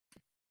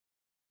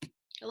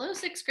Hello,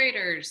 sixth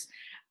graders.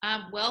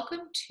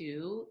 Welcome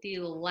to the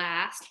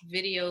last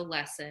video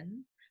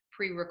lesson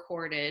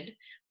pre-recorded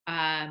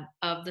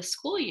of the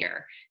school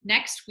year.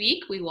 Next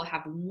week, we will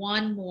have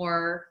one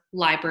more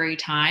library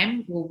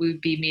time where we'll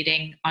be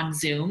meeting on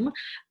Zoom.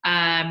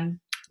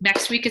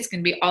 Next week, it's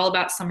going to be all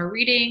about summer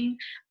reading.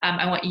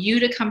 I want you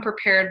to come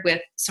prepared with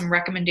some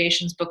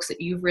recommendations, books that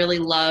you've really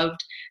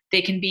loved.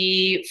 They can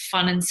be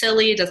fun and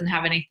silly. It doesn't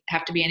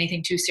have to be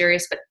anything too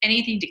serious, but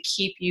anything to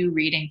keep you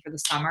reading for the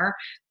summer.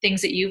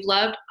 Things that you've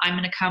loved. I'm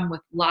going to come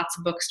with lots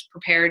of books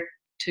prepared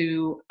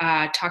to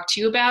talk to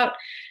you about.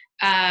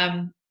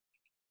 And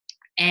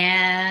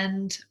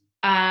then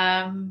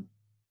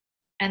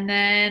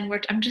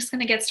I'm just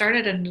going to get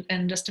started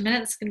in just a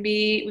minute. It's going to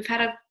be, we've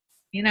had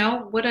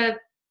what a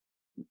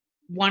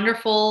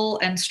wonderful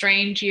and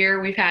strange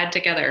year we've had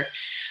together.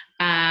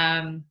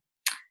 And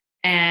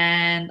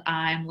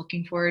I'm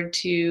looking forward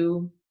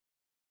to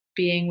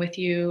being with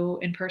you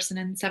in person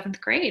in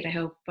seventh grade. I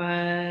hope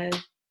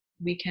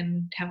we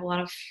can have a lot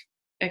of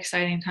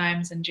exciting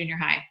times in junior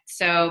high.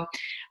 So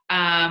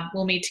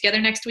we'll meet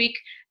together next week.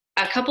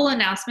 A couple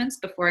announcements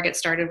before I get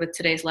started with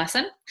today's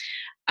lesson.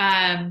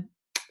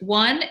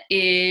 One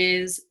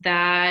is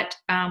that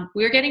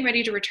we're getting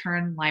ready to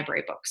return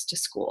library books to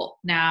school.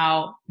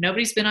 Now,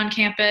 nobody's been on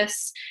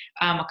campus.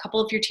 A couple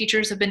of your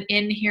teachers have been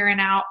in here and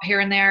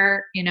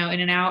there, in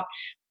and out.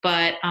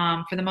 But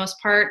for the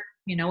most part,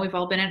 we've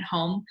all been at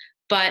home.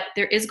 But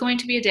there is going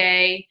to be a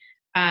day.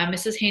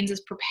 Mrs. Haynes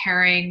is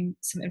preparing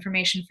some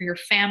information for your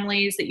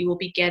families that you will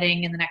be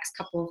getting in the next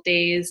couple of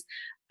days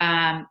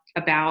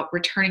about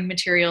returning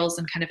materials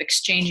and kind of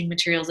exchanging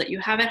materials that you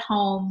have at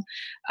home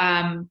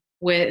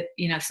with,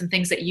 some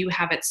things that you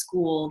have at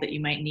school that you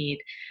might need.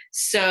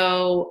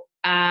 So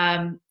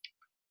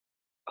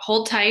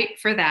hold tight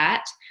for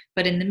that.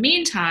 But in the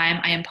meantime,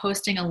 I am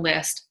posting a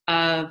list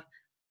of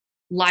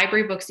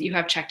library books that you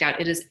have checked out.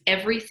 It is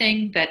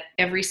everything that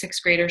every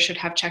sixth grader should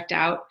have checked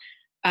out.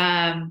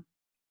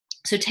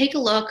 So take a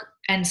look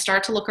and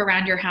start to look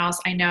around your house.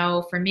 I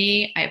know for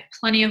me, I have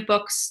plenty of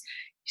books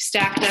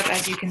stacked up,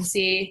 as you can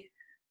see,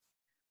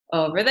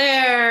 over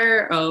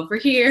there, over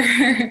here,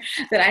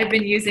 that I've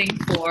been using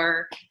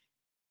for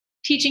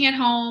teaching at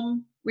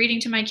home, reading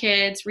to my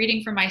kids,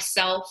 reading for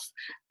myself,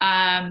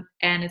 and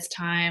it's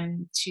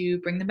time to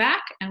bring them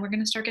back, and we're going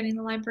to start getting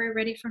the library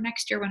ready for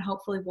next year when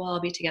hopefully we'll all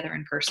be together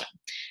in person.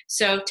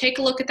 So take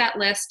a look at that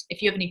list.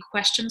 If you have any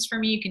questions for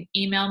me, you can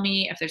email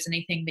me. If there's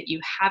anything that you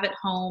have at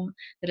home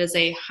that is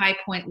a High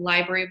Point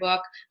library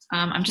book,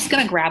 I'm just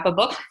going to grab a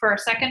book for a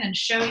second and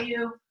show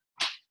you.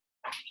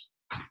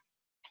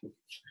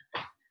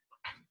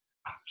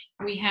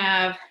 We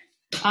have,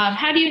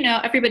 how do you know,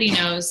 everybody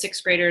knows,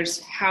 sixth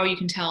graders, how you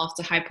can tell if it's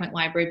a High Point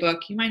library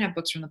book. You might have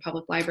books from the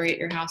public library at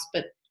your house,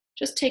 but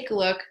just take a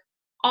look.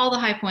 All the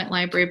High Point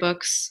library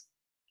books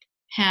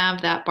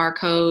have that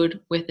barcode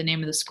with the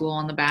name of the school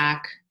on the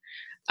back.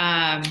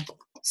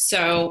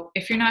 So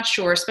if you're not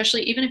sure,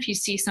 especially even if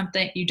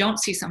you don't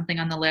see something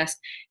on the list,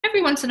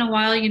 every once in a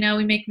while,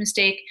 we make a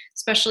mistake,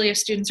 especially if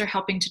students are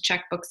helping to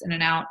check books in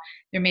and out.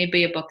 There may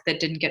be a book that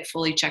didn't get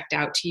fully checked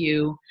out to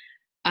you.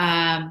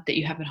 That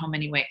you have at home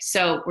anyway.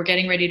 So we're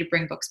getting ready to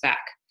bring books back.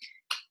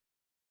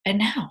 And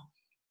now,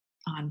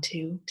 on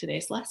to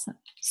today's lesson.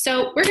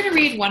 So we're going to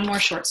read one more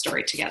short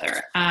story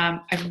together.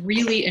 I've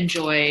really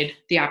enjoyed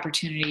the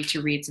opportunity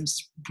to read some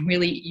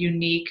really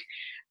unique,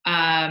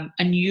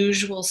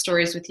 unusual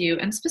stories with you,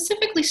 and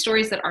specifically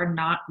stories that are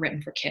not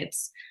written for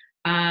kids.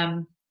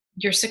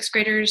 You're sixth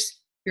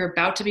graders, you're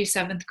about to be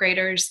seventh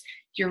graders,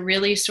 you're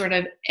really sort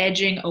of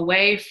edging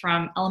away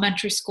from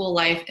elementary school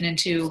life and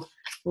into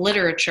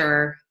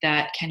literature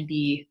that can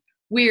be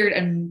weird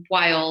and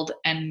wild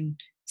and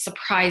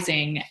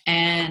surprising.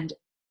 And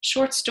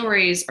short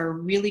stories are a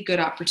really good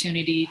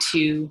opportunity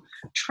to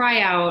try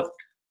out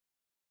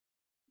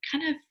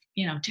kind of,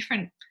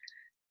 different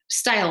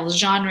styles,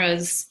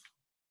 genres,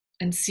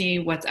 and see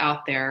what's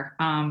out there.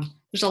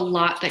 There's a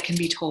lot that can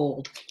be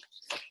told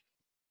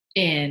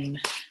in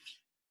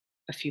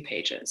a few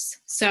pages.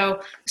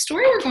 So the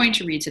story we're going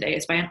to read today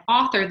is by an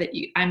author that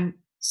I'm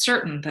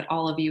certain that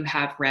all of you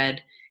have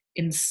read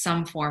in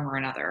some form or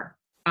another.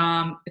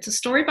 It's a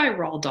story by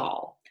Roald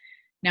Dahl.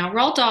 Now,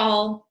 Roald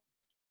Dahl,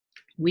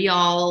 we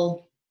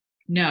all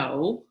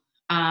know,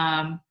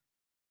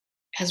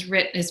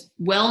 is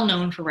well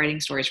known for writing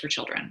stories for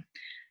children.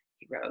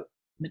 He wrote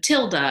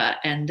Matilda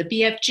and the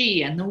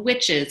BFG and the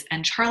Witches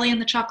and Charlie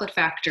and the Chocolate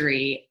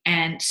Factory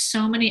and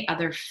so many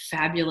other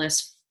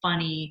fabulous,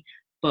 funny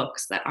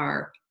books that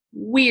are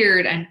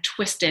weird and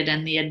twisted,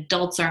 and the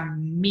adults are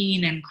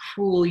mean and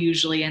cruel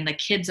usually, and the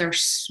kids are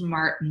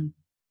smart and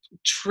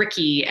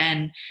tricky.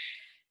 And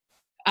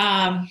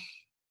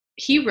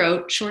he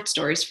wrote short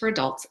stories for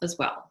adults as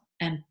well.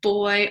 And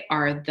boy,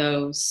 are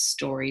those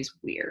stories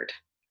weird.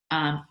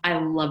 I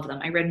love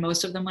them. I read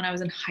most of them when I was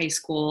in high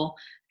school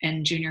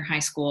and junior high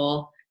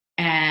school,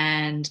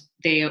 and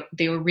they're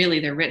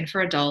written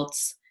for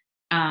adults.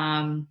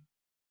 Some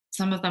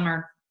of them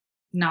are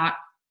not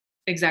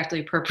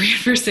exactly appropriate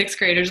for sixth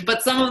graders,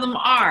 but some of them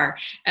are,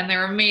 and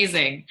they're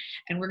amazing.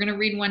 And we're going to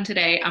read one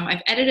today.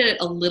 I've edited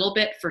it a little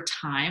bit for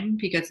time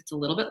because it's a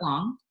little bit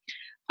long.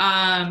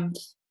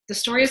 The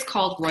story is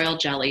called Royal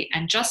Jelly,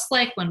 and just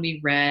like when we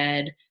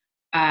read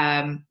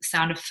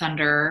Sound of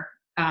Thunder,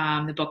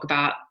 the book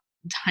about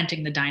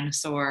hunting the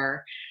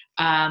dinosaur,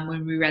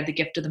 when we read The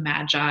Gift of the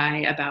Magi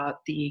about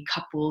the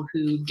couple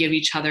who give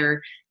each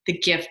other the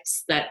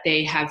gifts that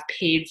they have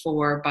paid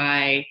for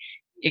by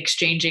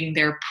exchanging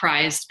their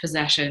prized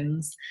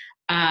possessions.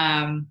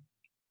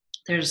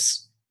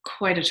 There's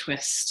quite a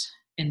twist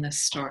in this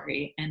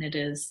story, and it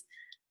is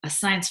a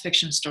science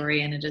fiction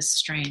story, and it is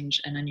strange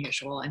and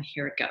unusual, and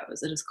here it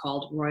goes. It is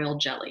called Royal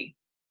Jelly.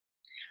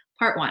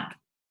 Part 1.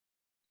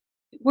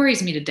 It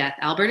worries me to death,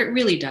 Albert. It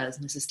really does,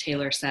 Mrs.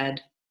 Taylor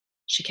said.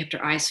 She kept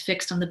her eyes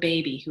fixed on the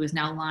baby, who was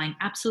now lying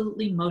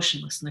absolutely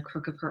motionless in the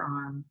crook of her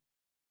arm.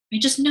 I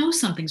just know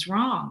something's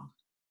wrong.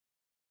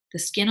 The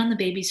skin on the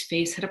baby's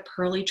face had a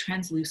pearly,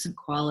 translucent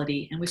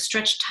quality and was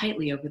stretched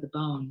tightly over the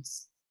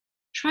bones.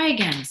 Try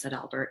again, said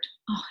Albert.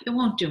 Oh, it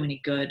won't do any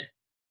good.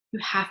 You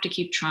have to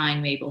keep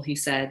trying, Mabel, he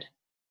said.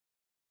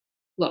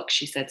 Look,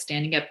 she said,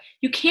 standing up,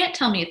 you can't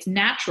tell me it's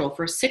natural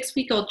for a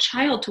 6-week-old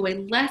child to weigh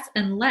less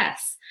and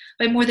less,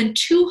 by more than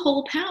 2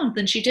 whole pounds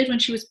than she did when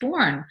she was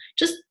born.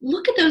 Just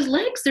look at those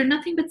legs. They're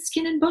nothing but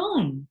skin and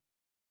bone.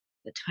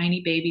 The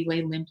tiny baby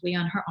lay limply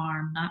on her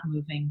arm, not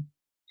moving.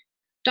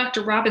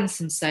 Dr.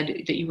 Robinson said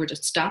that you were to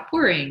stop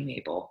worrying,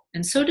 Mabel,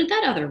 and so did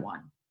that other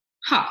one.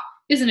 Ha!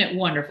 Isn't it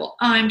wonderful?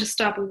 I'm to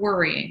stop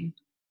worrying.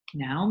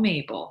 Now,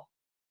 Mabel.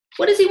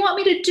 What does he want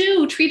me to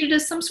do? Treat it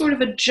as some sort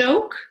of a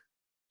joke?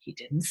 He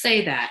didn't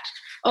say that.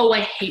 Oh,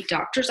 I hate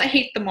doctors. I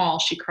hate them all,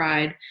 she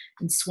cried,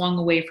 and swung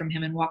away from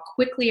him and walked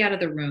quickly out of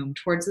the room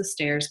towards the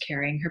stairs,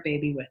 carrying her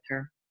baby with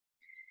her.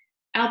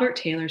 Albert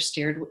Taylor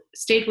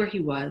stayed where he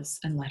was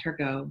and let her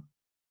go.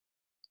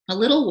 A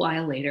little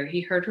while later,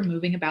 he heard her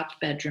moving about the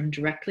bedroom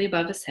directly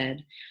above his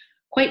head,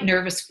 quite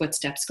nervous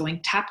footsteps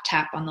going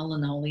tap-tap on the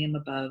linoleum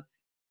above.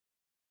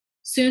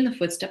 Soon the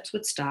footsteps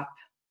would stop,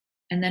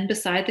 and then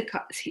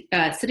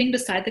sitting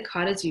beside the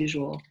cot as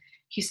usual,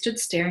 he stood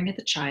staring at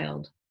the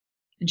child,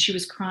 and she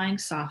was crying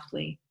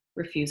softly,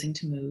 refusing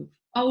to move.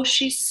 Oh,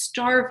 she's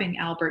starving,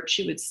 Albert,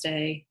 she would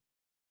say.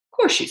 Of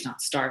course she's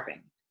not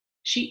starving.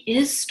 She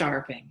is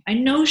starving. I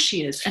know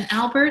she is. And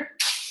Albert?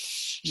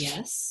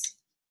 Yes?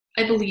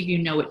 I believe you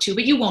know it too,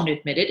 but you won't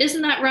admit it.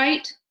 Isn't that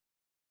right?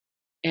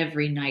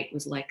 Every night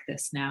was like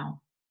this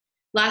now.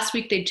 Last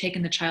week they'd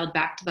taken the child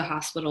back to the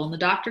hospital, and the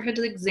doctor had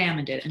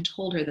examined it and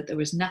told her that there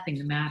was nothing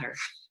the matter.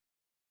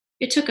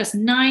 It took us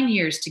 9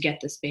 years to get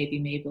this baby,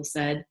 Mabel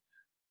said.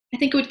 I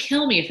think it would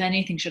kill me if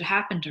anything should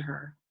happen to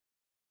her.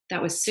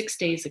 That was 6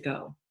 days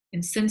ago,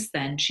 and since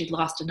then she'd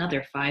lost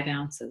another 5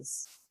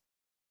 ounces.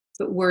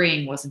 But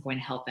worrying wasn't going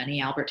to help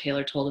any, Albert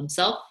Taylor told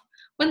himself.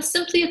 One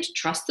simply had to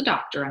trust the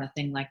doctor on a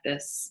thing like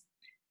this.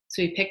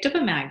 So he picked up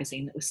a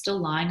magazine that was still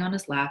lying on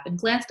his lap and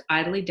glanced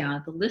idly down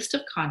at the list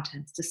of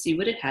contents to see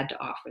what it had to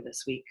offer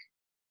this week.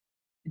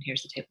 And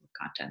here's the table of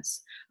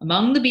contents.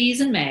 Among the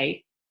bees in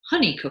May,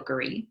 honey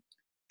cookery,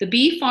 the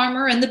bee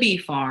farmer and the bee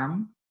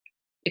farm,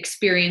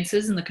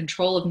 experiences in the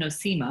control of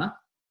nosema,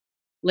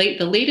 the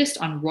latest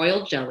on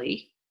royal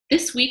jelly,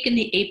 this week in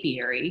the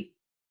apiary,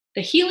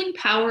 the healing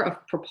power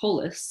of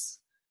propolis,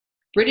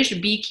 British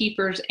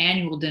beekeepers'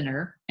 annual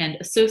dinner, and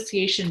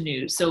association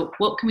news. So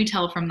what can we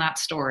tell from that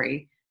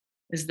story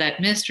is that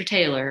Mr.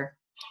 Taylor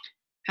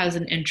has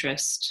an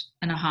interest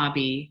and a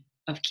hobby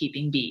of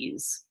keeping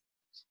bees.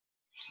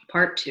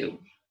 Part 2.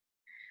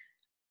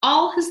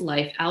 All his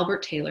life,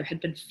 Albert Taylor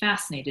had been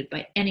fascinated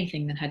by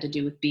anything that had to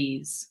do with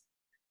bees.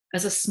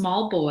 As a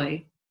small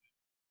boy,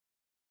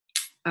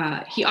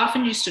 he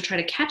often used to try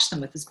to catch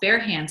them with his bare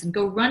hands and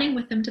go running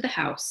with them to the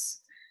house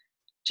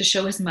to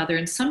show his mother,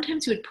 and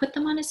sometimes he would put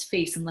them on his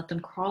face and let them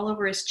crawl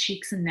over his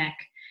cheeks and neck,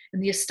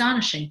 and the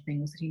astonishing thing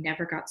was that he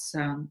never got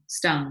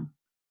stung.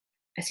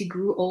 As he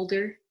grew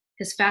older,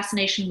 his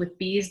fascination with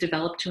bees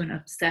developed to an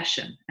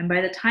obsession, and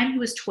by the time he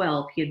was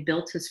 12, he had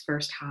built his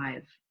first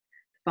hive.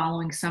 The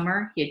following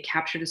summer, he had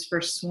captured his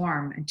first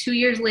swarm, and 2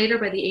 years later,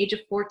 by the age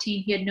of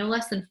 14, he had no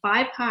less than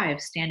 5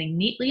 hives standing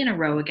neatly in a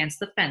row against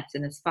the fence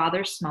in his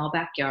father's small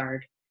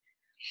backyard.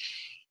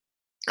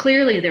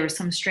 Clearly, there was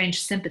some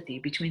strange sympathy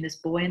between this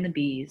boy and the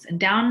bees, and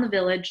down in the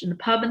village, in the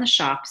pub and the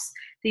shops,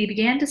 they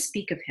began to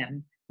speak of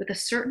him with a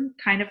certain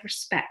kind of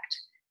respect,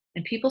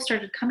 and people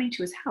started coming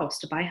to his house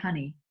to buy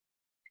honey.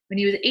 When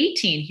he was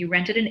 18, he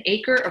rented an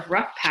acre of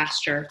rough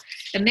pasture,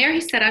 and there he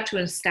set out to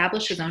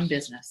establish his own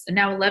business. And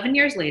now 11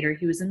 years later,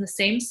 he was in the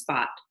same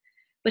spot,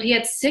 but he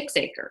had 6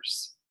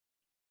 acres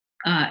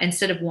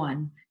instead of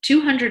 1,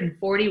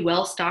 240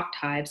 well-stocked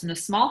hives, and a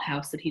small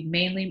house that he'd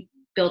mainly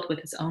built with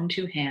his own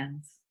 2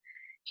 hands.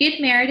 He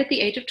had married at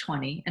the age of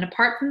 20, and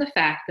apart from the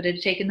fact that it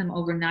had taken them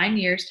over 9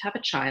 years to have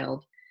a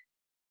child,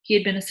 he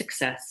had been a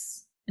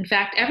success. In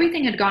fact,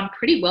 everything had gone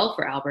pretty well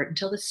for Albert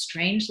until this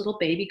strange little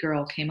baby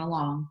girl came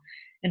along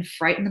and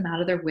frightened them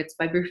out of their wits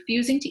by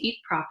refusing to eat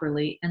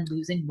properly and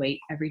losing weight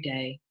every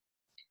day.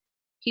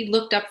 He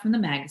looked up from the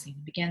magazine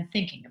and began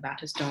thinking about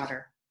his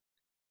daughter.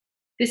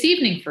 This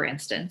evening, for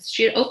instance,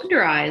 she had opened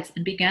her eyes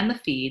and began the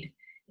feed,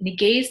 and he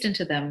gazed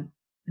into them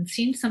and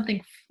seen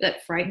something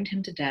that frightened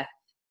him to death.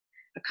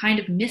 A kind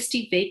of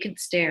misty, vacant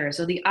stare, as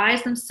though the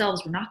eyes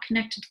themselves were not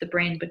connected to the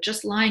brain, but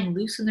just lying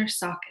loose in their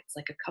sockets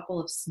like a couple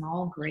of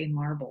small gray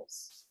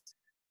marbles.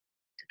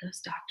 Did those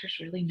doctors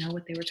really know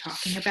what they were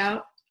talking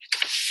about?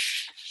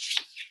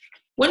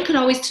 One could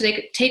always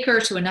take her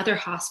to another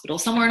hospital,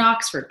 somewhere in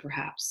Oxford,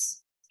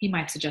 perhaps. He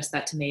might suggest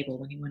that to Mabel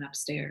when he went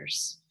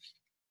upstairs.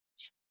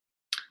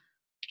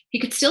 He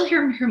could still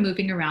hear her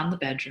moving around the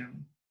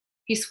bedroom.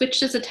 He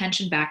switched his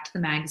attention back to the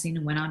magazine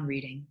and went on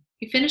reading.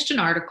 He finished an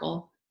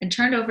article and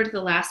turned over to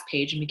the last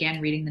page and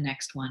began reading the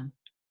next one.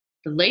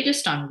 The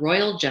latest on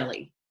royal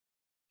jelly.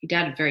 He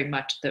doubted very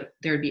much that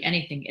there would be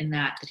anything in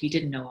that he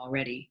didn't know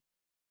already.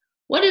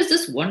 What is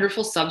this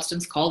wonderful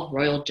substance called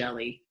royal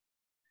jelly?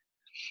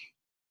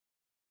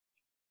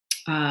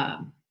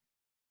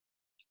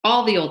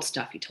 All the old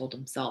stuff, he told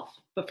himself,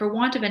 but for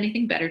want of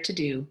anything better to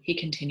do, he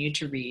continued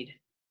to read.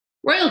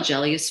 Royal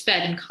jelly is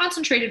fed in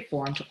concentrated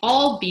form to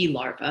all bee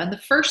larvae in the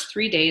first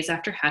 3 days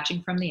after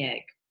hatching from the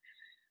egg.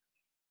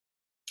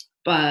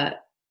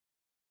 But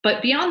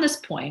beyond this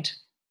point,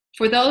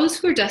 for those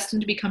who are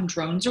destined to become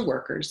drones or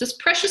workers, this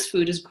precious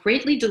food is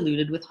greatly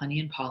diluted with honey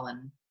and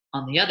pollen.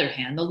 On the other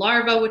hand, the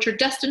larvae which are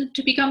destined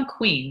to become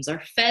queens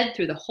are fed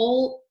through the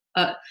whole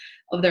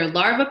of their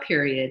larva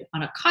period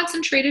on a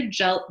concentrated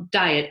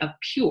diet of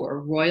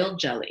pure royal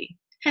jelly,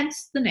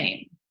 hence the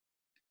name.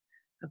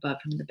 Above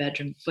him in the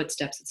bedroom,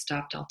 footsteps had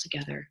stopped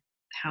altogether.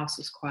 The house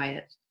was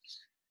quiet.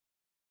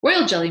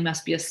 Royal jelly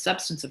must be a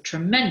substance of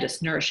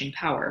tremendous nourishing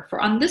power, for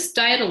on this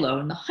diet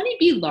alone, the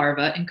honeybee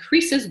larva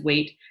increases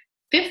weight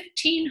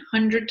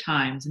 1,500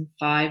 times in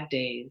 5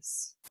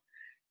 days.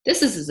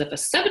 This is as if a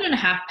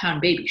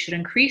 7.5-pound baby should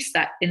increase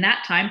that in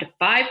that time to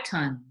 5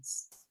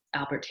 tons.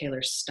 Albert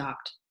Taylor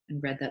stopped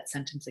and read that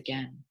sentence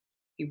again.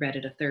 He read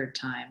it a third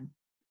time.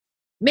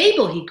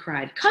 Mabel, he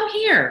cried, come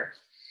here.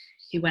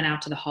 He went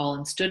out to the hall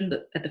and stood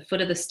at the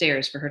foot of the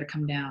stairs for her to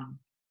come down.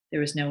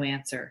 There was no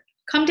answer.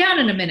 Come down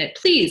in a minute,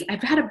 please.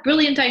 I've had a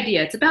brilliant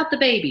idea. It's about the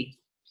baby.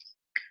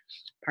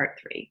 Part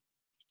 3.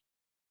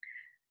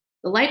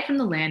 The light from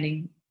the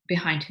landing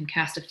behind him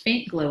cast a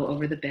faint glow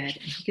over the bed,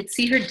 and he could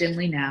see her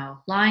dimly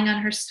now, lying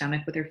on her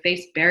stomach with her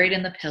face buried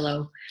in the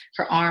pillow,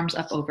 her arms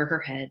up over her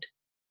head.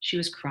 She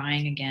was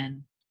crying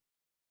again.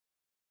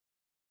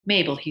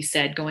 Mabel, he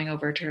said, going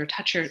over to her,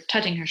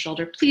 touching her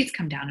shoulder, please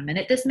come down a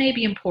minute. This may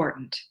be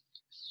important.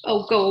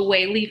 Oh, go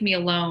away. Leave me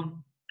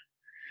alone.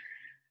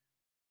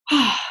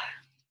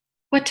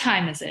 What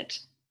time is it?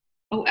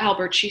 Oh,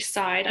 Albert, she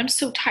sighed. I'm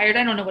so tired.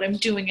 I don't know what I'm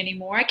doing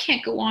anymore. I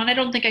can't go on. I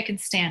don't think I can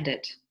stand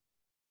it.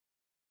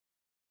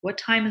 What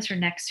time is her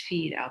next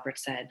feed? Albert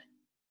said.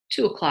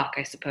 2 o'clock,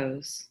 I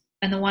suppose.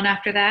 And the one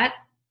after that?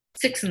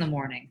 6 in the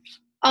morning.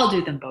 I'll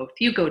do them both.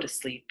 You go to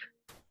sleep.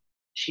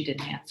 She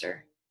didn't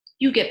answer.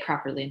 You get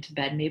properly into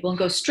bed, Mabel, and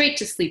go straight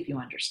to sleep, you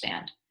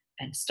understand.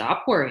 And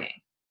stop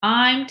worrying.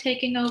 I'm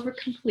taking over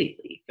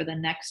completely for the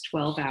next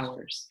 12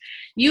 hours.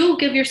 You'll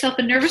give yourself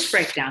a nervous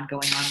breakdown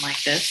going on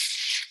like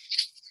this.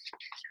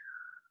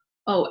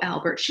 Oh,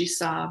 Albert, she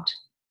sobbed.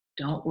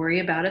 Don't worry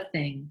about a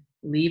thing.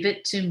 Leave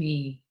it to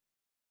me.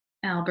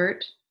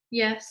 Albert,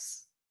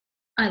 yes.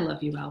 I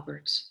love you,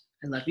 Albert.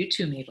 I love you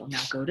too, Mabel.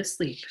 Now go to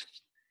sleep.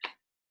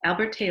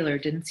 Albert Taylor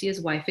didn't see his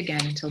wife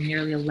again until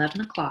nearly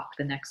 11 o'clock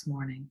the next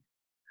morning.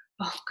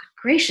 Oh, good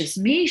gracious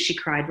me, she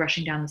cried,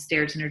 rushing down the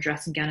stairs in her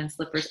dressing gown and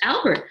slippers.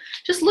 Albert,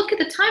 just look at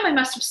the time. I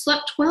must have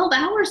slept 12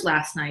 hours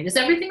last night. Is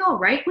everything all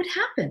right? What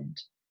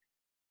happened?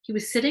 He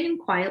was sitting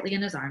quietly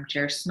in his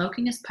armchair,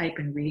 smoking his pipe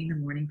and reading the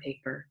morning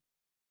paper.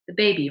 The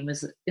baby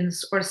was in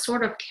a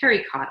sort of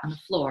carry cot on the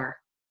floor,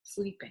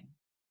 sleeping.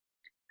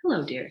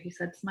 Hello, dear, he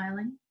said,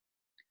 smiling.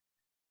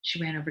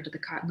 She ran over to the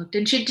cot and looked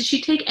in. Did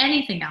she take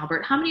anything,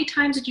 Albert? How many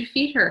times did you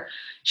feed her?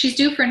 She's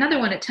due for another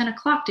one at 10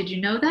 o'clock. Did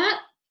you know that?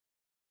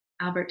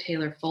 Albert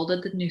Taylor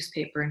folded the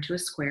newspaper into a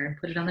square and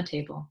put it on the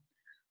table.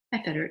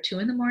 I fed her at 2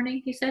 in the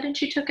morning, he said, and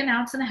she took 1.5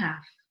 ounces.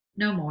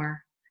 No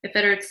more. I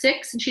fed her at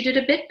 6, and she did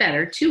a bit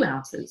better, 2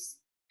 ounces.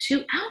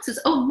 2 ounces?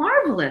 Oh,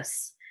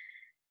 marvelous!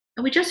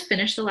 And we just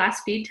finished the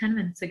last feed 10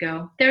 minutes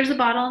ago. There's a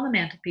bottle on the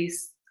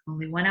mantelpiece.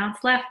 Only 1 ounce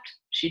left.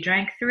 She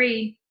drank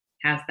 3.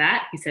 How's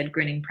that? He said,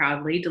 grinning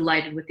proudly,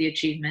 delighted with the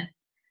achievement.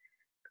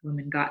 The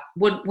woman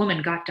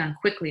got down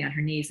quickly on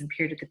her knees and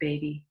peered at the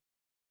baby.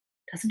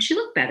 Doesn't she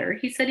look better?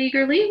 He said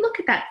eagerly. Look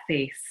at that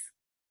face.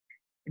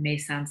 It may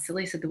sound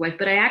silly, said the wife,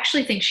 but I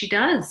actually think she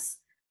does.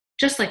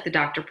 Just like the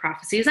doctor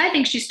prophesies, I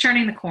think she's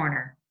turning the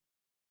corner.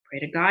 Pray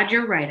to God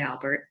you're right,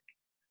 Albert.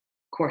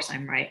 Of course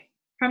I'm right.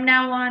 From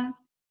now on,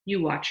 you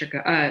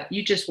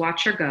just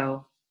watch her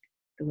go.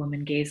 The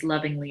woman gazed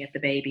lovingly at the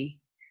baby.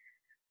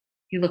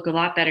 You look a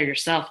lot better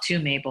yourself, too,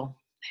 Mabel.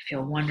 I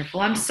feel wonderful.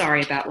 I'm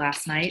sorry about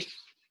last night.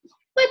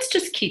 Let's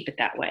just keep it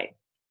that way.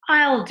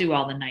 I'll do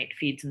all the night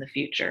feeds in the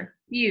future.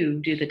 You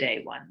do the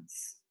day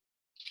ones.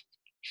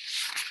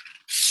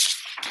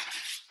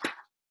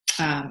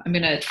 I'm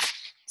going to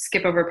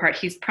skip over a part.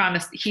 He's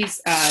promised, she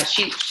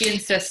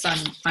insists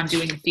on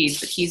doing the feeds,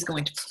 but he's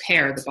going to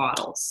prepare the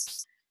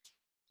bottles.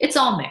 It's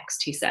all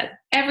mixed, he said.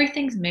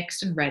 Everything's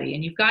mixed and ready,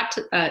 and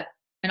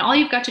and all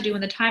you've got to do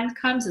when the time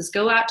comes is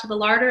go out to the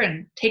larder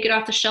and take it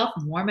off the shelf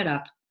and warm it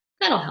up.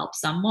 That'll help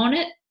some, won't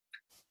it?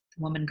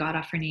 The woman got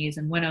off her knees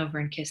and went over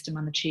and kissed him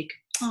on the cheek.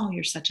 Oh,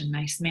 you're such a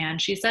nice man,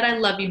 she said. I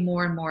love you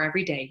more and more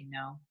every day, you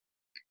know.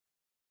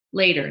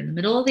 Later, in the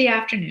middle of the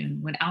afternoon,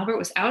 when Albert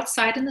was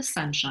outside in the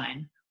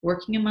sunshine,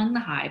 working among the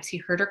hives, he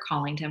heard her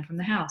calling to him from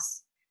the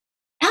house.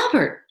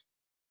 Albert,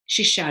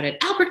 she shouted.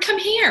 Albert, come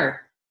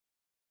here.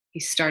 He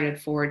started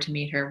forward to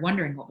meet her,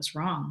 wondering what was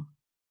wrong.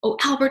 Oh,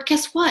 Albert,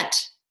 guess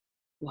what?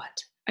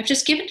 What? I've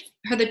just given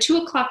her the 2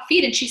 o'clock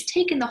feed and she's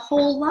taken the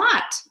whole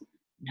lot.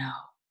 No.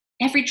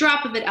 Every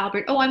drop of it,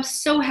 Albert. Oh, I'm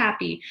so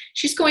happy.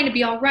 She's going to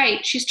be all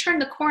right. She's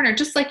turned the corner,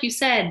 just like you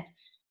said.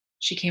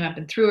 She came up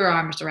and threw her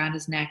arms around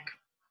his neck.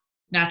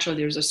 Naturally,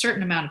 there was a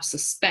certain amount of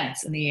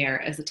suspense in the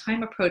air as the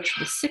time approached for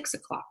the 6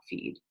 o'clock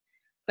feed.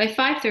 By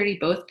 5:30,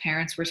 both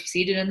parents were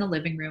seated in the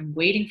living room,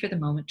 waiting for the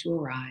moment to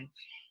arrive.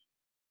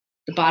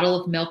 The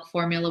bottle of milk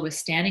formula was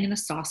standing in a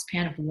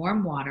saucepan of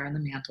warm water on the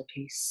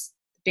mantelpiece.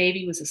 The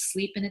baby was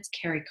asleep in its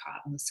carry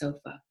cot on the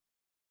sofa.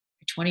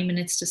 At 20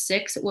 minutes to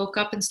 6, it woke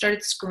up and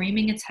started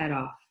screaming its head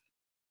off.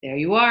 There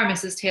you are,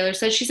 Mrs. Taylor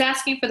said. She's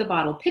asking for the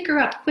bottle. Pick her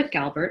up, quick,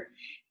 Albert.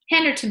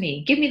 Hand her to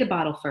me. Give me the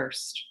bottle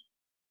first.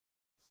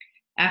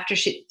 After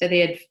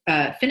they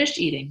had finished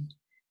eating,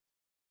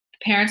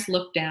 the parents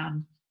looked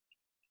down.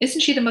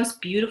 Isn't she the most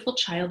beautiful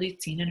child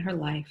you'd seen in her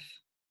life?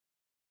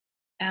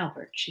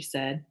 Albert, she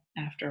said,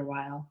 after a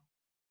while.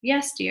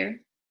 Yes,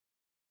 dear.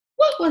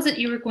 What was it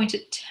you were going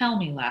to tell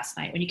me last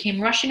night when you came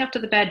rushing up to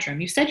the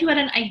bedroom? You said you had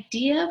an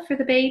idea for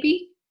the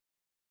baby?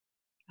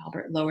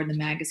 Albert lowered the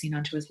magazine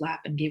onto his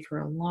lap and gave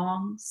her a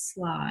long,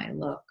 sly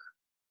look.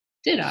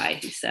 Did I?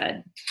 He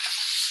said.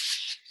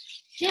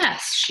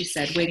 Yes, she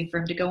said, waiting for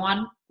him to go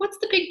on. What's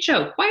the big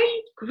joke? Why are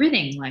you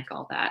grinning like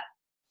all that?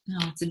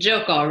 Oh, it's a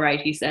joke, all right,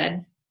 he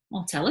said.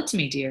 Well, tell it to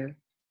me, dear.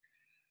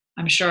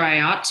 I'm sure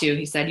I ought to,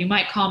 he said. I'm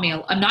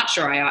not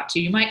sure I ought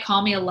to. You might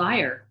call me a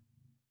liar.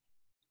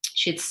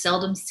 She had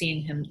seldom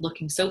seen him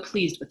looking so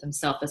pleased with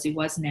himself as he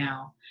was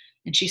now,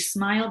 and she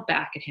smiled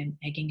back at him,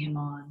 egging him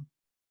on.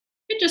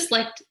 I'd just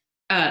like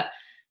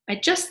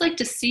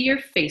to see your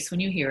face when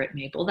you hear it,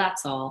 Mabel,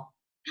 that's all.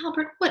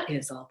 Albert, what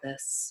is all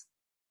this?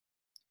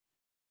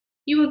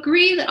 You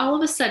agree that all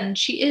of a sudden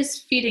she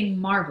is feeding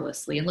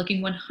marvelously and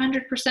looking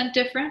 100%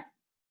 different?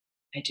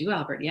 I do,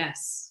 Albert,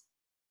 yes.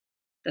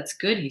 That's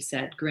good, he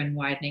said, grin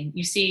widening.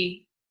 You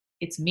see,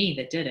 it's me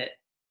that did it.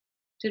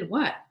 Did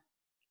what?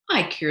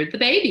 I cured the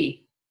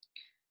baby.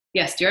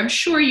 Yes, dear, I'm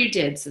sure you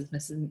did, said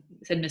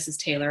Mrs.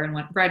 Taylor, and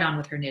went right on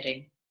with her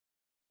knitting.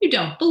 You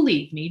don't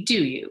believe me,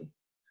 do you?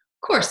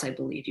 Of course I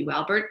believe you,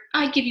 Albert.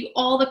 I give you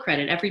all the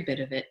credit, every bit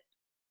of it.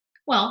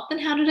 Well, then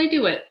how did I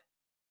do it?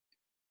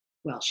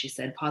 Well, she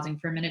said, pausing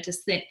for a minute to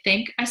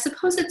think, I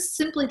suppose it's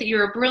simply that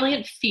you're a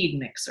brilliant feed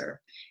mixer,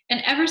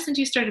 and ever since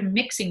you started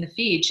mixing the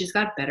feed, she's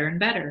got better and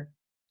better.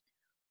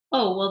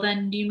 Oh, well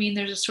then, do you mean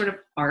there's a sort of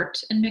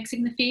art in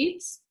mixing the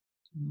feeds?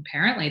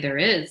 Apparently there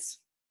is.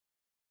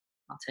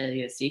 I'll tell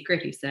you a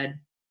secret, he said.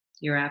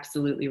 You're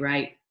absolutely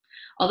right.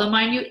 Although,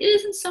 mind you, it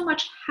isn't so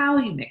much how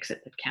you mix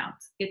it that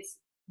counts. It's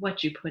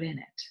what you put in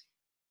it.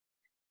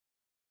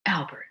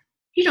 Albert,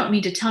 you don't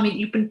mean to tell me that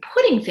you've been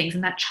putting things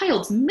in that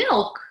child's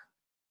milk?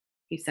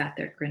 He sat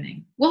there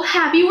grinning. Well,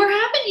 have you or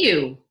haven't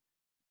you?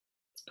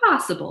 It's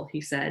possible,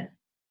 he said.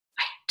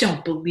 I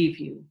don't believe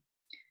you.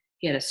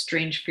 He had a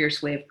strange,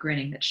 fierce way of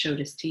grinning that showed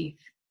his teeth.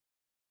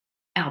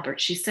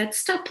 Albert, she said,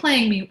 stop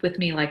playing with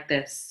me like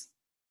this.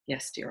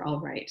 Yes, dear, all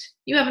right.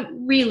 You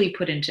haven't really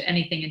put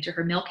anything into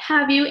her milk,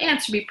 have you?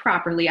 Answer me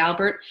properly,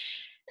 Albert.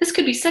 This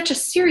could be such a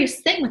serious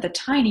thing with a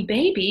tiny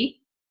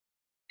baby.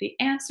 The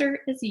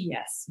answer is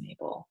yes,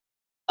 Mabel.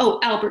 Oh,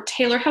 Albert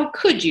Taylor, how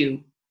could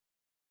you?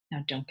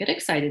 Now, don't get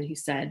excited, he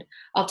said.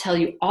 I'll tell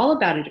you all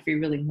about it if you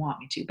really want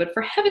me to, but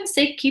for heaven's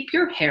sake, keep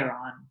your hair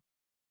on.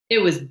 It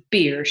was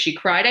beer, she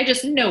cried. I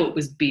just know it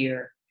was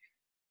beer.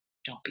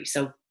 Don't be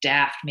so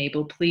daft,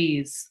 Mabel,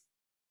 please.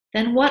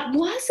 Then what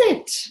was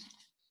it?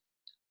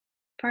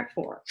 Part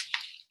 4.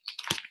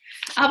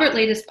 Albert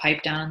laid his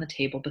pipe down on the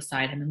table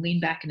beside him and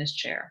leaned back in his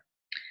chair.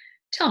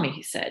 Tell me,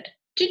 he said,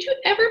 did you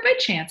ever by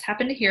chance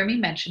happen to hear me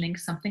mentioning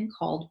something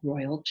called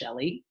royal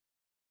jelly?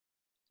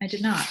 I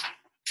did not.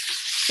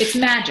 It's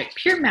magic,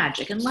 pure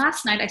magic, and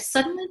last night I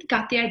suddenly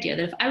got the idea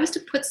that if I was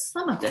to put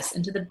some of this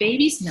into the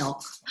baby's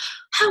milk,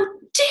 how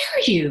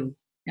dare you?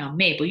 Now,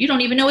 Mabel, you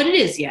don't even know what it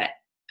is yet.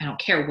 I don't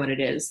care what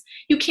it is.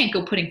 You can't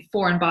go putting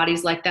foreign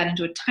bodies like that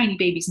into a tiny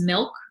baby's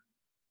milk.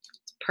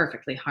 It's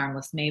perfectly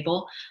harmless,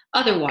 Mabel.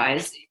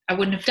 Otherwise, I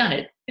wouldn't have done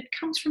it. It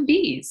comes from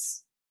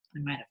bees.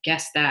 I might have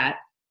guessed that.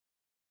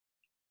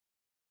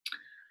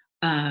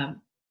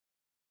 And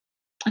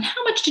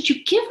how much did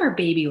you give our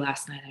baby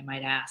last night, I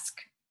might ask?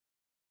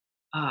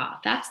 Ah,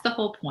 that's the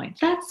whole point.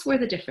 That's where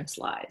the difference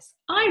lies.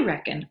 I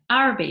reckon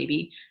our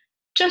baby,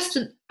 just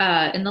in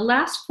the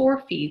last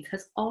 4 feeds,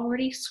 has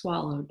already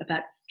swallowed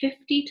about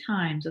 50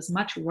 times as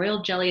much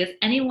royal jelly as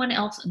anyone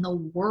else in the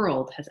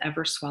world has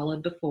ever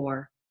swallowed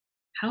before.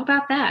 How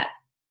about that?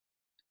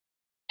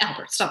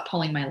 Albert, stop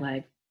pulling my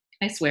leg.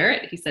 I swear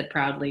it, he said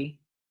proudly.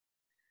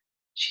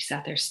 She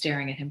sat there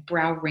staring at him,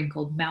 brow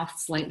wrinkled, mouth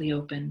slightly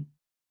open.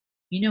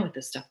 You know what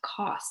this stuff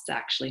costs,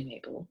 actually,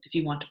 Mabel, if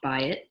you want to buy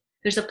it.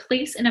 There's a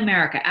place in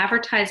America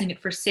advertising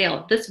it for sale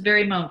at this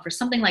very moment for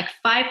something like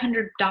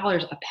 $500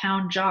 a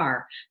pound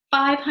jar.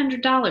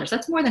 $500.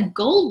 That's more than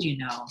gold, you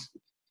know.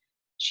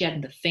 She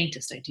hadn't the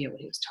faintest idea what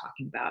he was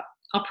talking about.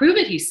 I'll prove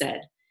it, he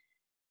said.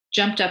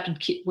 Jumped up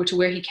to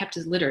where he kept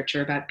his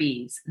literature about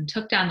bees and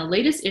took down the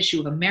latest issue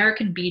of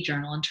American Bee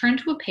Journal and turned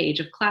to a page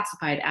of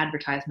classified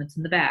advertisements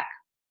in the back.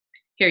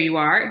 Here you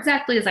are,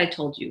 exactly as I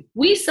told you.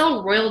 We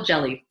sell royal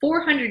jelly,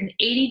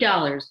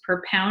 $480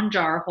 per pound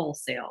jar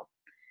wholesale.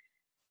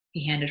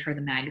 He handed her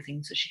the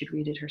magazine so she could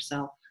read it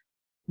herself.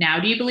 Now,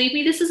 do you believe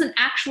me? This is an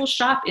actual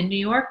shop in New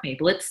York,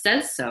 Mabel. It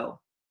says so.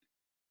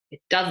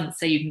 It doesn't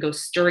say you can go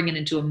stirring it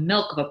into the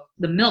milk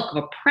of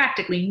a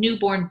practically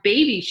newborn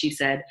baby, she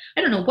said.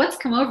 I don't know what's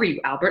come over you,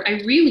 Albert.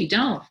 I really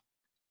don't.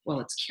 Well,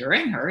 it's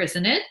curing her,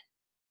 isn't it?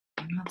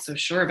 I'm not so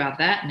sure about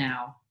that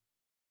now.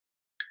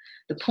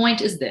 The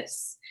point is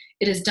this.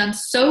 It has done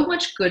so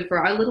much good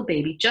for our little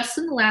baby just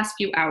in the last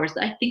few hours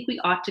that I think we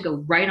ought to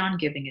go right on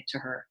giving it to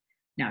her.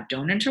 Now,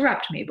 don't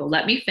interrupt, Mabel.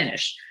 Let me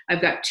finish.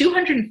 I've got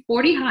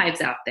 240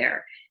 hives out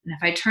there, and if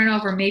I turn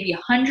over maybe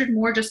 100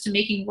 more just to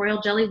making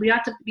royal jelly, we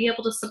ought to be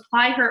able to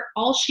supply her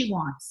all she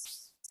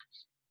wants.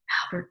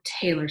 Albert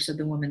Taylor, said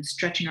the woman,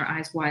 stretching her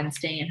eyes wide and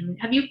staring at him.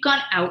 Have you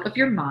gone out of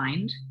your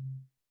mind?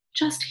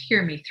 Just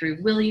hear me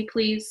through, will you,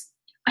 please?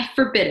 I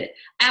forbid it.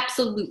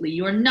 Absolutely.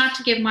 You are not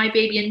to give my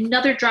baby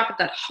another drop of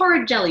that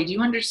horrid jelly. Do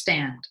you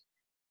understand?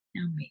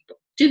 Now,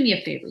 Mabel, do me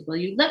a favor, will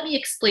you? Let me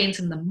explain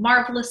some of the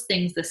marvelous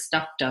things this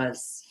stuff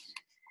does.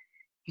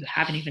 You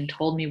haven't even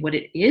told me what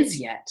it is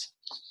yet.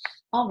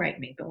 All right,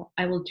 Mabel,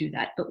 I will do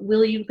that. But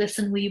will you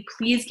listen? Will you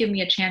please give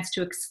me a chance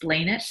to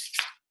explain it?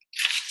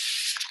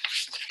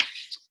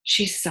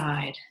 She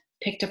sighed,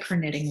 picked up her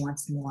knitting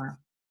once more.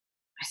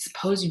 I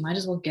suppose you might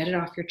as well get it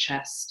off your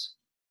chest.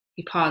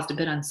 He paused, a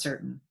bit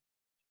uncertain.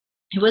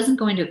 He wasn't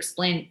going to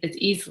explain as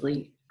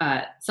easily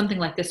something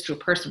like this to a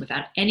person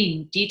without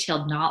any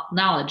detailed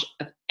knowledge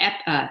of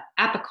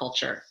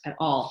apiculture at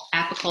all.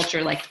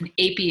 Apiculture, like an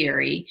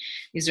apiary,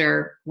 these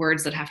are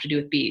words that have to do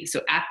with bees.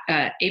 So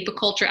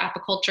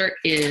apiculture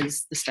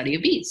is the study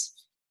of bees.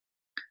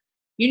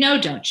 You know,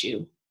 don't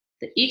you,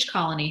 that each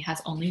colony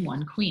has only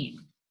one queen?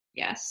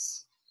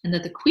 Yes. And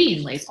that the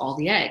queen lays all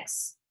the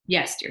eggs?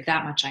 Yes, dear,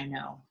 that much I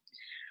know.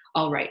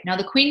 All right, now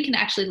the queen can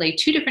actually lay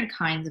two different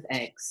kinds of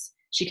eggs.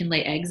 She can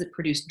lay eggs that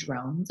produce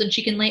drones, and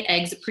she can lay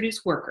eggs that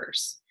produce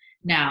workers.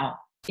 Now,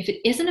 if it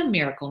isn't a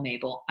miracle,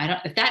 Mabel,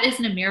 if that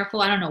isn't a miracle,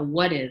 I don't know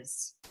what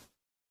is.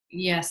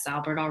 Yes,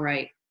 Albert, all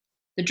right.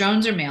 The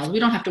drones are males. We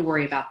don't have to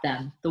worry about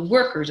them. The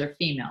workers are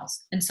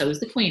females, and so is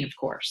the queen, of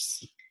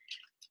course.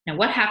 Now,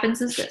 what happens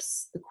is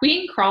this. The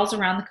queen crawls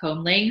around the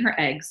comb, laying her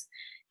eggs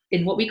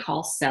in what we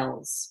call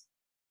cells.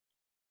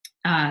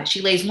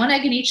 She lays one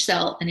egg in each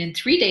cell, and in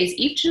 3 days,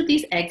 each of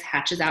these eggs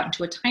hatches out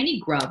into a tiny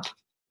grub.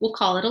 We'll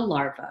call it a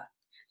larva.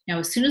 Now,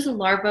 as soon as the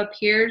larva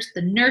appears,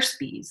 the nurse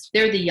bees,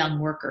 they're the young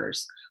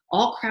workers,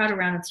 all crowd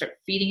around and start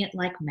feeding it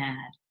like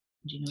mad.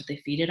 Do you know what they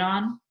feed it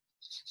on?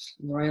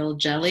 Royal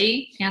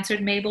jelly,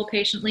 answered Mabel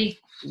patiently.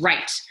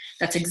 Right,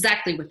 that's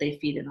exactly what they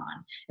feed it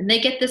on. And they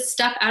get this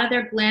stuff out of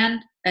their gland,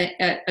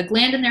 a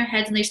gland in their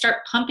heads, and they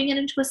start pumping it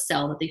into a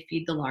cell that they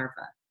feed the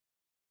larva.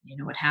 You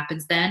know what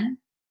happens then?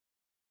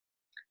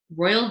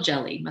 Royal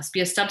jelly must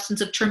be a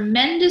substance of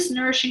tremendous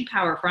nourishing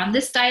power, for on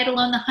this diet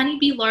alone, the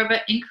honeybee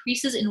larva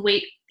increases in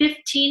weight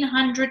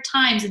 1,500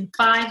 times in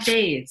 5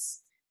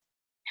 days.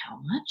 How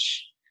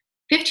much?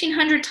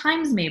 1,500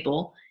 times,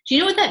 Mabel. Do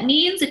you know what that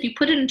means if you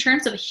put it in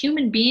terms of a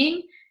human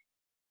being?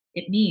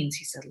 It means,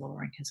 he said,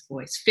 lowering his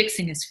voice,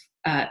 fixing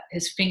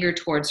his finger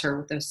towards her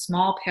with those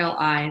small pale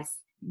eyes,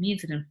 it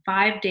means that in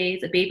 5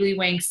 days, a baby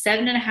weighing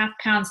 7.5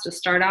 pounds to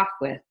start off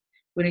with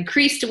would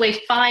increase to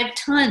weigh 5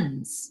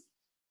 tons.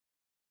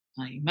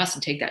 Well, you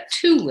mustn't take that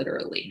too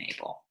literally,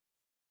 Mabel.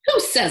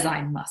 Who says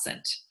I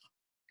mustn't?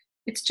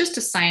 It's just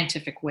a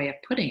scientific way of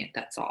putting it,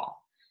 that's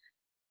all.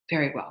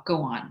 Very well,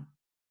 go on.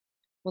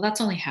 Well, that's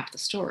only half the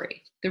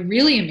story. The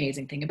really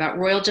amazing thing about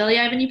royal jelly,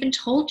 I haven't even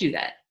told you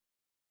that.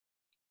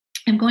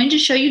 I'm going to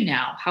show you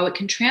now how it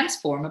can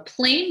transform a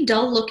plain,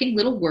 dull-looking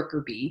little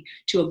worker bee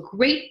to a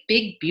great,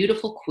 big,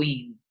 beautiful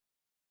queen.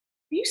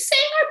 Are you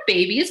saying our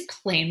baby is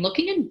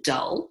plain-looking and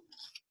dull?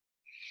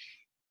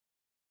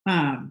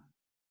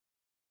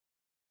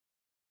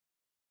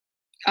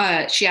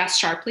 She asked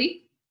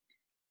sharply.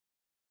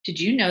 Did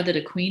you know that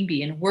a queen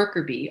bee and a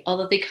worker bee,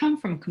 although they come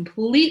from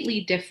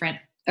completely different,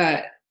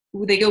 they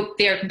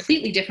are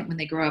completely different when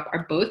they grow up,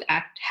 are both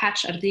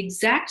hatched out of the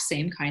exact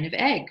same kind of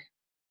egg?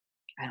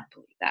 I don't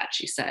believe that,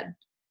 she said.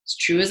 As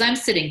true as I'm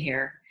sitting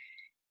here.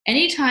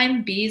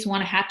 Anytime bees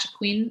want to hatch a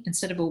queen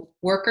instead of a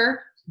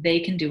worker, they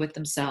can do it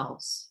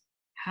themselves.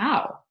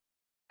 How?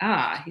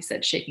 Ah, he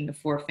said, shaking a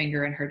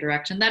forefinger in her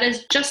direction. That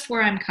is just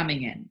where I'm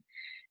coming in.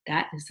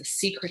 That is the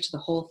secret to the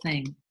whole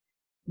thing.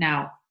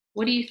 Now,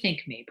 what do you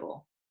think,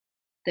 Mabel,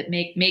 that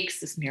makes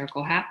this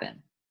miracle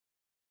happen?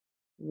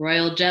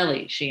 Royal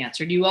jelly, she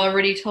answered. You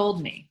already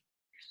told me.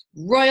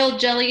 Royal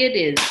jelly it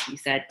is, he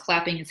said,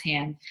 clapping his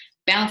hand,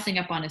 bouncing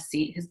up on his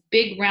seat, his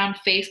big round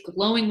face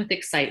glowing with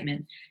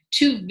excitement.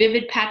 2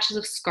 vivid patches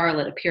of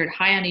scarlet appeared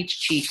high on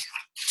each cheek.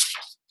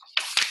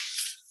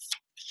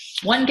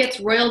 One gets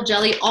royal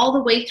jelly all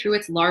the way through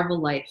its larval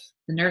life.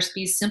 The nurse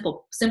bees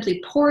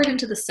simply pour it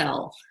into the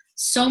cell.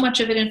 So much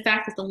of it, in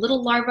fact, that the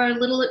little larvae are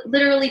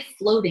literally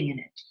floating in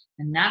it.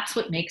 And that's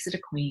what makes it a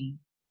queen.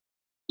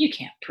 You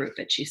can't prove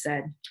it, she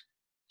said.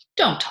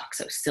 Don't talk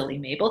so silly,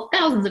 Mabel.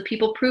 Thousands of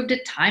people proved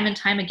it time and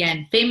time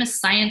again. Famous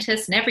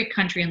scientists in every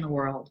country in the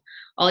world.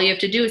 All you have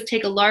to do is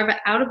take a larva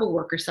out of a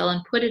worker cell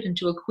and put it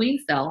into a queen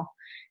cell.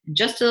 And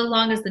just as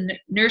long as the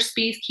nurse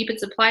bees keep it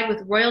supplied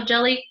with royal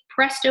jelly,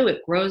 presto,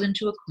 it grows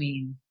into a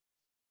queen.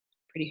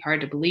 Pretty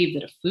hard to believe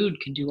that a food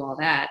can do all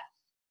that.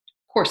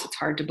 Of course, it's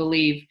hard to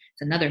believe.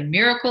 It's another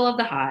miracle of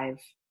the hive.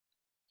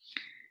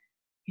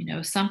 You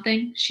know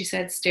something? She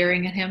said,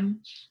 staring at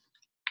him,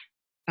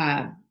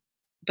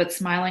 but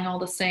smiling all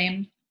the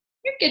same.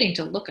 You're getting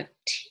to look a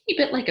teeny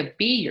bit like a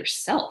bee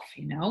yourself,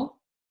 you know?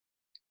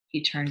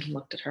 He turned and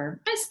looked at her.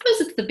 I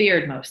suppose it's the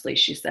beard mostly,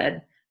 she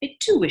said. I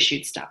do wish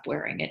you'd stop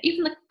wearing it.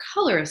 Even the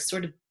color is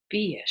sort of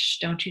bee-ish,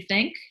 don't you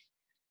think?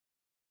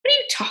 What are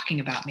you talking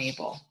about,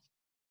 Mabel?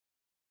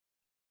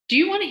 Do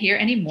you want to hear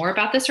any more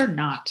about this or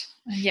not?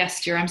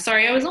 Yes, dear, I'm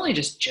sorry. I was only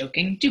just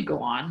joking. Do go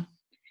on.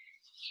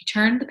 He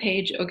turned the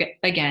page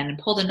again and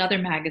pulled another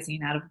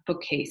magazine out of a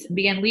bookcase and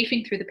began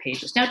leafing through the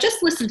pages. Now,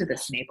 just listen to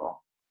this,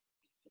 Mabel.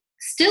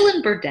 Still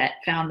and Burdett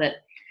found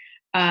that,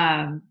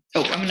 I'm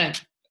going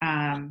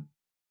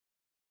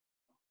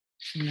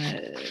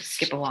to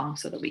skip along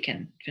so that we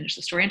can finish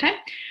the story in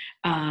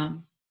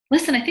time.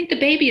 Listen, I think the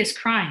baby is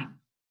crying.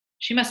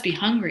 She must be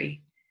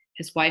hungry.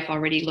 His wife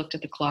already looked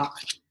at the clock.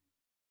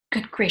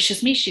 Good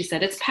gracious me, she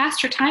said. It's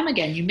past her time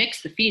again. You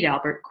mix the feed,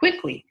 Albert,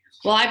 quickly,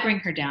 while I bring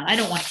her down. I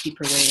don't want to keep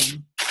her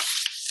waiting.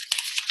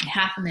 In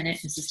half a minute,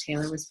 Mrs.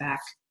 Taylor was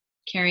back,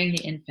 carrying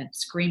the infant,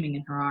 screaming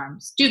in her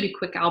arms. Do be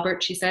quick,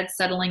 Albert, she said,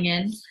 settling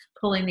in,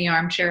 pulling the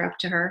armchair up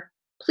to her.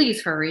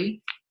 Please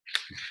hurry.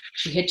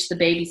 She hitched the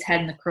baby's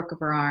head in the crook of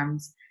her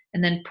arms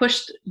and then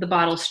pushed the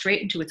bottle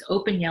straight into its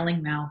open,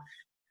 yelling mouth.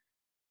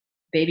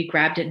 The baby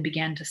grabbed it and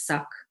began to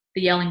suck.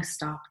 The yelling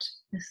stopped.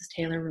 Mrs.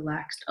 Taylor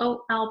relaxed.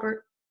 Oh,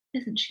 Albert,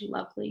 isn't she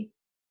lovely?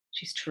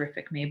 She's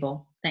terrific,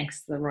 Mabel,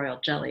 thanks to the royal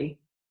jelly.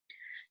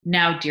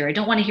 Now, dear, I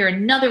don't want to hear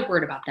another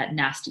word about that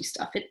nasty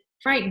stuff. It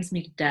frightens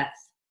me to death.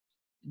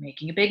 You're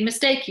making a big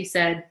mistake, he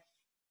said.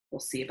 We'll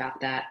see about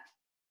that.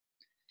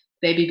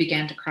 The baby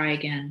began to cry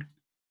again.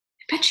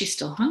 I bet she's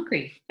still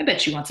hungry. I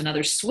bet she wants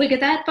another swig of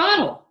that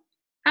bottle.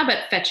 How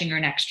about fetching her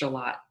an extra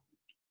lot?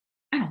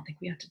 I don't think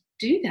we ought to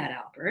do that,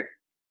 Albert.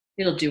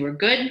 It'll do her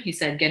good, he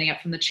said, getting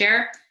up from the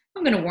chair.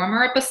 I'm going to warm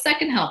her up a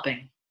second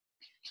helping.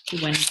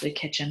 He went into the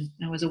kitchen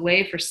and was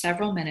away for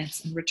several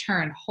minutes and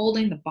returned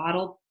holding the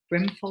bottle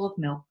brimful of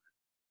milk.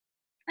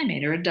 I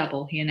made her a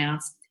double, he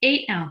announced.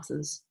 8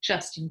 ounces,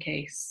 just in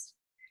case.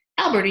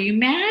 Albert, are you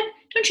mad?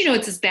 Don't you know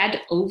it's as bad to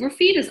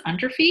overfeed as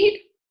underfeed?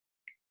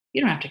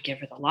 You don't have to give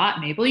her the lot,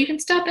 Mabel. You can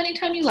stop any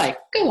time you like.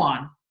 Go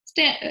on,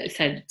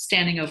 said,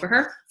 standing over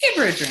her. Give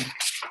her a drink.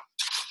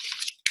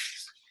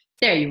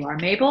 There you are,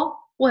 Mabel.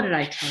 What did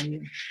I tell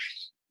you?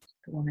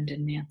 The woman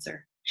didn't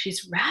answer.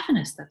 She's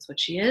ravenous, that's what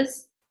she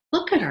is.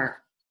 Look at her.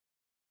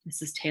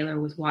 Mrs. Taylor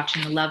was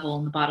watching the level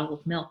in the bottle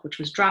of milk, which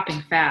was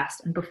dropping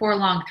fast, and before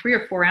long 3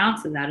 or 4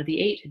 ounces out of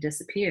the 8 had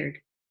disappeared.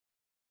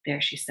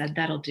 There, she said,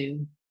 that'll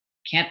do.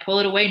 Can't pull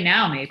it away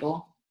now,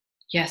 Mabel.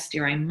 Yes,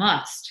 dear, I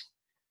must.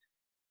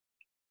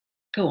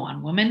 Go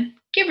on, woman.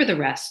 Give her the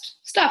rest.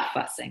 Stop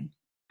fussing.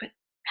 But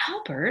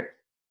Albert,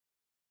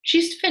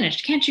 she's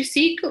finished. Can't you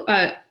see? Go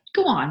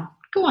on.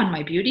 Go on,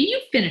 my beauty.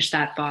 You finish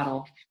that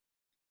bottle.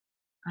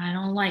 I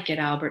don't like it,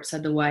 Albert,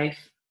 said the wife,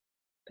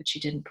 but she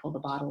didn't pull the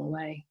bottle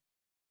away.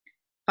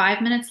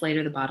 5 minutes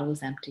later, the bottle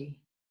was empty.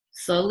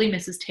 Slowly,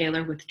 Mrs.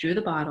 Taylor withdrew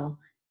the bottle,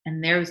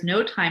 and there was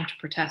no time to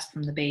protest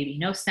from the baby,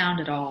 no sound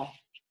at all.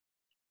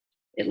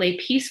 It lay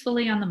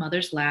peacefully on the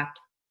mother's lap,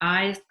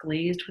 eyes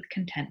glazed with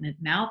contentment,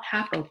 mouth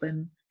half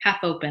open,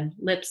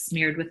 lips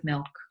smeared with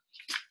milk.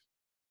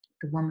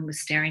 The woman was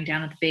staring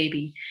down at the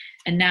baby,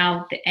 and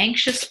now the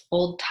anxious,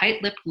 old,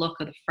 tight-lipped look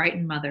of the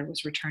frightened mother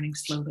was returning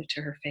slowly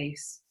to her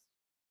face.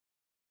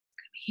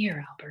 Come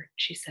here, Albert,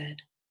 she said.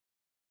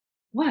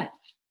 What?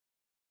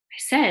 I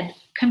said,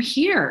 come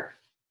here.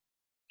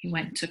 He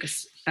went and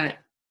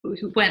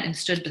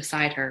stood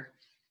beside her.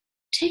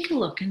 Take a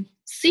look and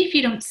see if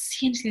you don't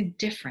see anything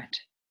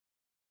different.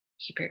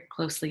 He peered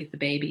closely at the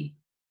baby.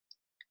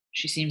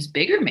 She seems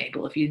bigger,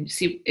 Mabel,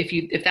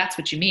 if that's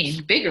what you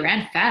mean, bigger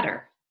and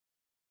fatter.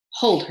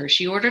 Hold her,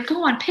 she ordered.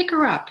 Go on, pick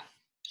her up.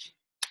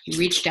 He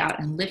reached out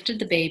and lifted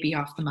the baby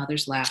off the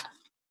mother's lap.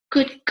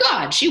 Good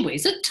God, she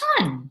weighs a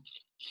ton.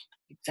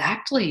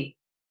 Exactly.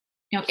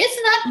 Now,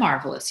 isn't that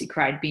marvelous? He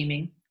cried,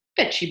 beaming.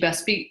 Bet she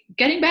best be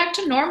getting back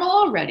to normal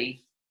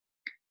already.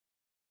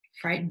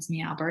 Frightens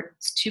me, Albert.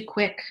 It's too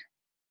quick.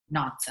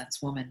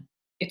 Nonsense, woman.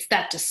 It's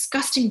that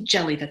disgusting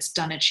jelly that's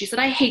done it. She said,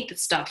 I hate the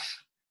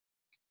stuff.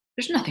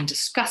 There's nothing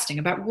disgusting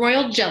about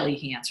royal jelly,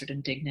 he answered,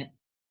 indignant.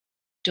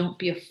 Don't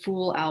be a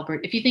fool,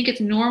 Albert. If you think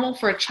it's normal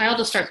for a child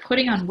to start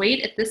putting on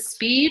weight at this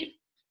speed,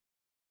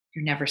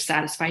 you're never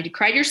satisfied, you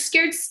cried. You're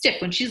scared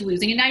stiff when she's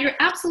losing, and now you're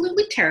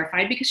absolutely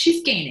terrified because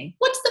she's gaining.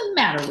 What's the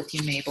matter with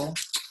you, Mabel?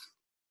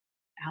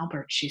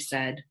 Albert, she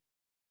said.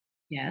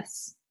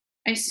 Yes?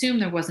 I assume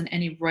there wasn't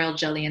any royal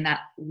jelly in that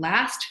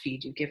last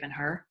feed you've given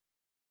her.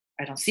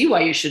 I don't see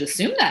why you should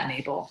assume that,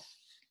 Mabel.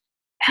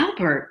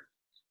 Albert,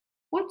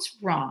 what's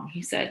wrong?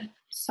 He said,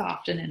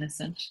 soft and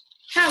innocent.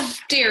 How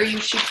dare you,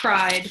 she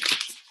cried.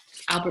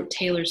 Albert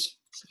Taylor's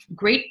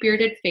great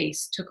bearded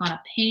face took on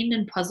a pained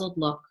and puzzled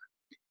look.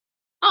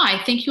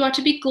 I think you ought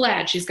to be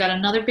glad she's got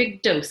another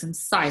big dose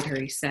inside her,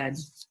 he said.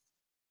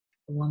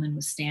 The woman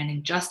was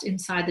standing just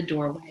inside the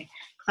doorway,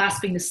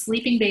 clasping the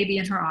sleeping baby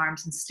in her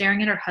arms and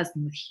staring at her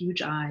husband with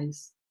huge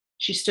eyes.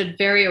 She stood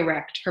very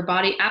erect, her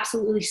body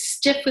absolutely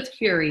stiff with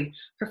fury,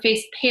 her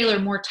face paler,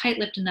 more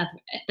tight-lipped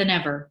than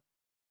ever.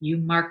 You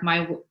mark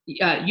my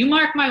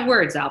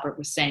words, Albert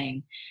was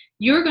saying.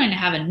 You're going to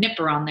have a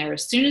nipper on there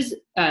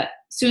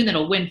soon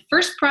that'll win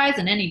first prize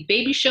in any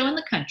baby show in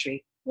the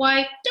country.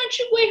 Why, don't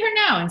you weigh her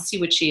now and see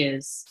what she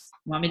is?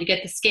 Want me to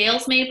get the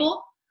scales,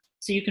 Mabel,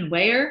 so you can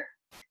weigh her?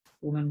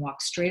 The woman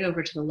walked straight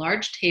over to the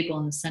large table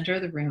in the center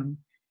of the room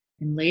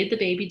and laid the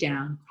baby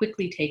down,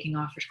 quickly taking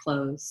off her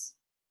clothes.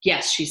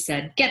 Yes, she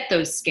said, get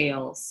those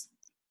scales.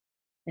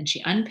 Then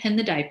she unpinned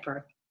the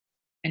diaper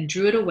and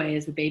drew it away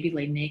as the baby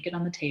lay naked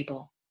on the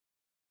table.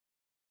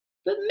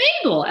 But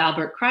Mabel,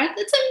 Albert cried,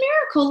 it's a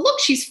miracle. Look,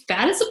 she's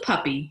fat as a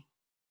puppy.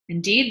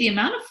 Indeed, the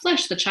amount of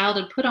flesh the child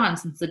had put on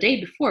since the day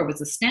before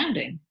was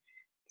astounding.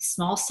 The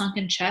small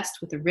sunken chest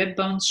with the rib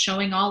bones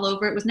showing all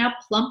over it was now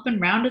plump and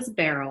round as a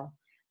barrel,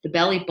 the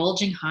belly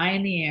bulging high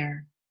in the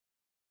air.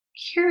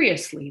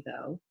 Curiously,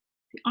 though,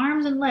 the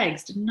arms and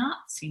legs did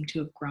not seem to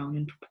have grown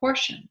in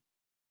proportion.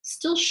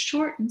 Still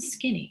short and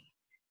skinny,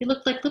 they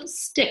looked like little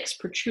sticks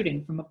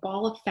protruding from a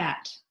ball of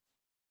fat.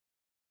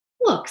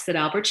 Look, said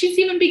Albert, she's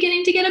even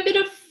beginning to get a bit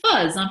of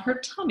fuzz on her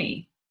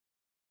tummy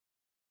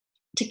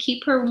to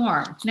keep her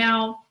warm.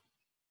 Now,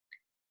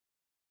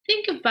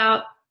 think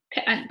about,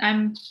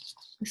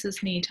 this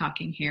is me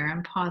talking here.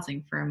 I'm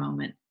pausing for a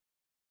moment.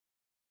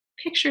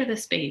 Picture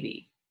this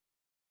baby.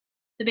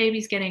 The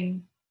baby's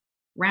getting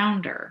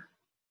rounder.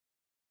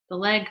 The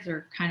legs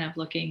are kind of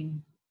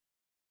looking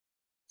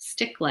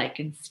stick-like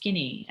and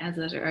skinny, as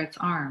are its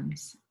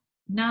arms.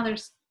 Now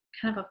there's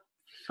kind of a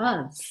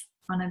fuzz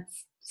on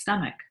its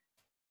stomach.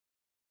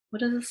 What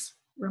does this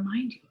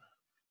remind you of?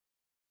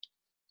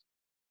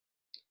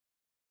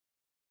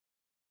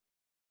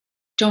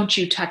 Don't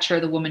you touch her,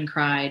 the woman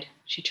cried.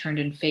 She turned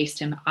and faced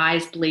him,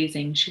 eyes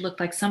blazing. She looked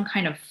like some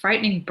kind of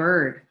frightening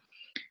bird,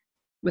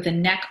 with a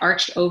neck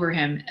arched over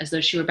him as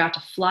though she were about to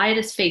fly at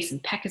his face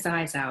and peck his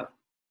eyes out.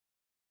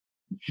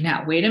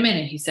 Now, wait a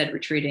minute, he said,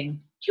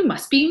 retreating. You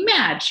must be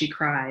mad, she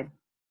cried.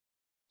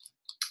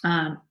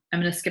 I'm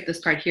going to skip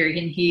this part here.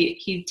 And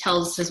he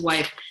tells his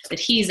wife that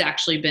he's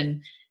actually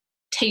been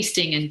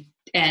tasting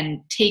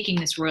and taking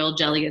this royal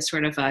jelly as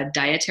sort of a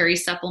dietary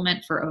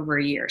supplement for over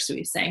a year. So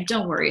he's saying,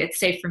 don't worry, it's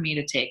safe for me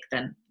to take,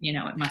 then,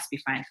 it must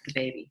be fine for the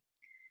baby.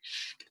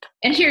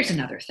 And here's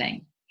another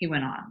thing, he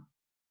went on.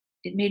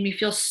 It made me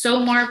feel so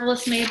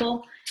marvelous,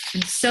 Mabel,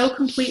 and so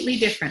completely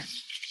different.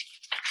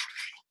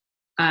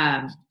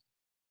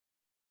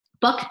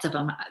 Buckets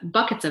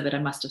of it I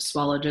must have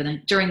swallowed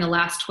during the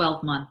last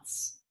 12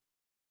 months.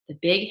 The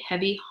big,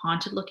 heavy,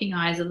 haunted-looking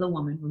eyes of the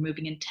woman were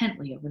moving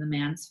intently over the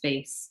man's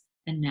face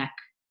and neck.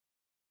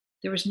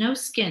 There was no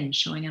skin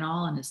showing at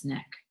all on his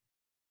neck,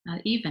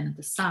 not even at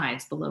the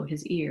sides below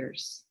his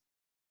ears.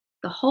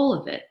 The whole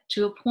of it,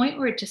 to a point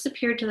where it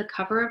disappeared to the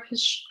cover of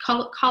his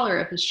collar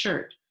of his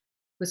shirt,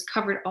 was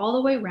covered all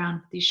the way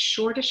round with these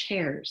shortish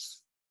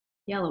hairs,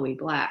 yellowy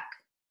black.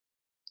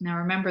 Now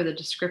remember the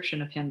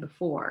description of him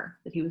before,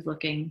 that he was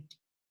looking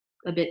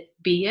a bit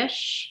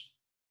bee-ish.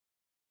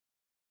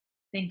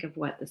 Think of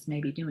what this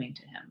may be doing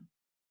to him.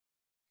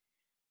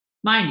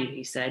 Mind you,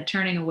 he said,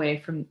 turning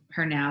away from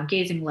her now,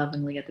 gazing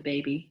lovingly at the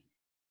baby,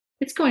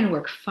 it's going to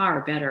work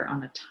far better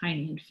on a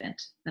tiny infant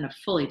than a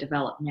fully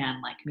developed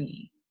man like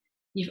me.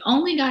 You've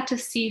only got to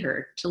see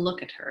her to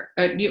look at her.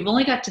 You've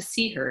only got to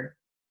see her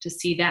to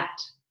see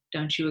that.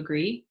 Don't you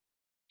agree?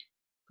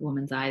 The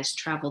woman's eyes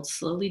traveled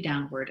slowly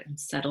downward and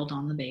settled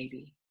on the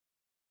baby.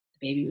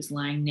 The baby was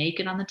lying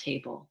naked on the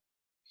table,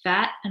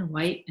 fat and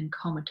white and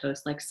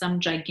comatose like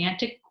some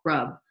gigantic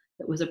grub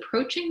that was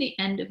approaching the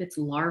end of its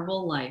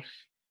larval life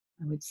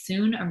and would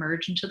soon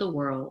emerge into the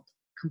world,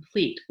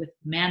 complete with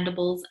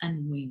mandibles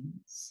and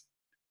wings.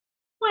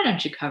 Why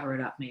don't you cover it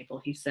up, Mabel,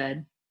 he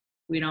said.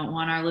 We don't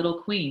want our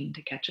little queen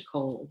to catch a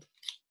cold.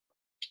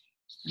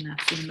 And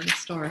that's the end of the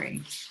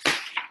story.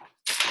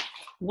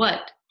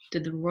 What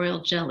did the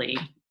royal jelly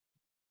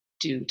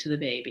do to the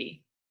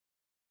baby?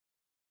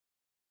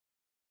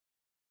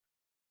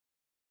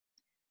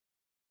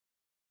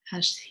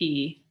 Has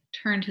he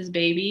turned his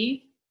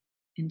baby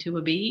into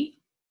a bee.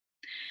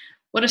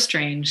 What a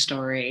strange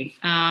story.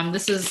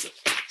 This is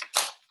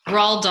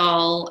Roald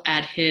Dahl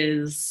at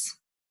his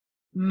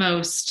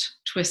most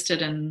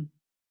twisted and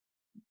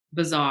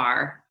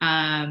bizarre.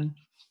 I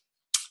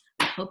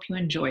hope you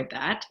enjoyed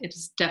that. It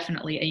is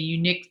definitely a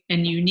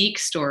unique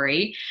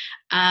story.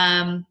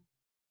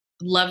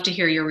 Love to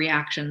hear your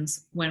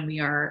reactions when we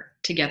are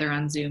together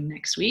on Zoom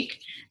next week.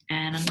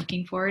 And I'm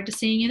looking forward to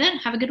seeing you then.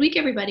 Have a good week,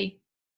 everybody.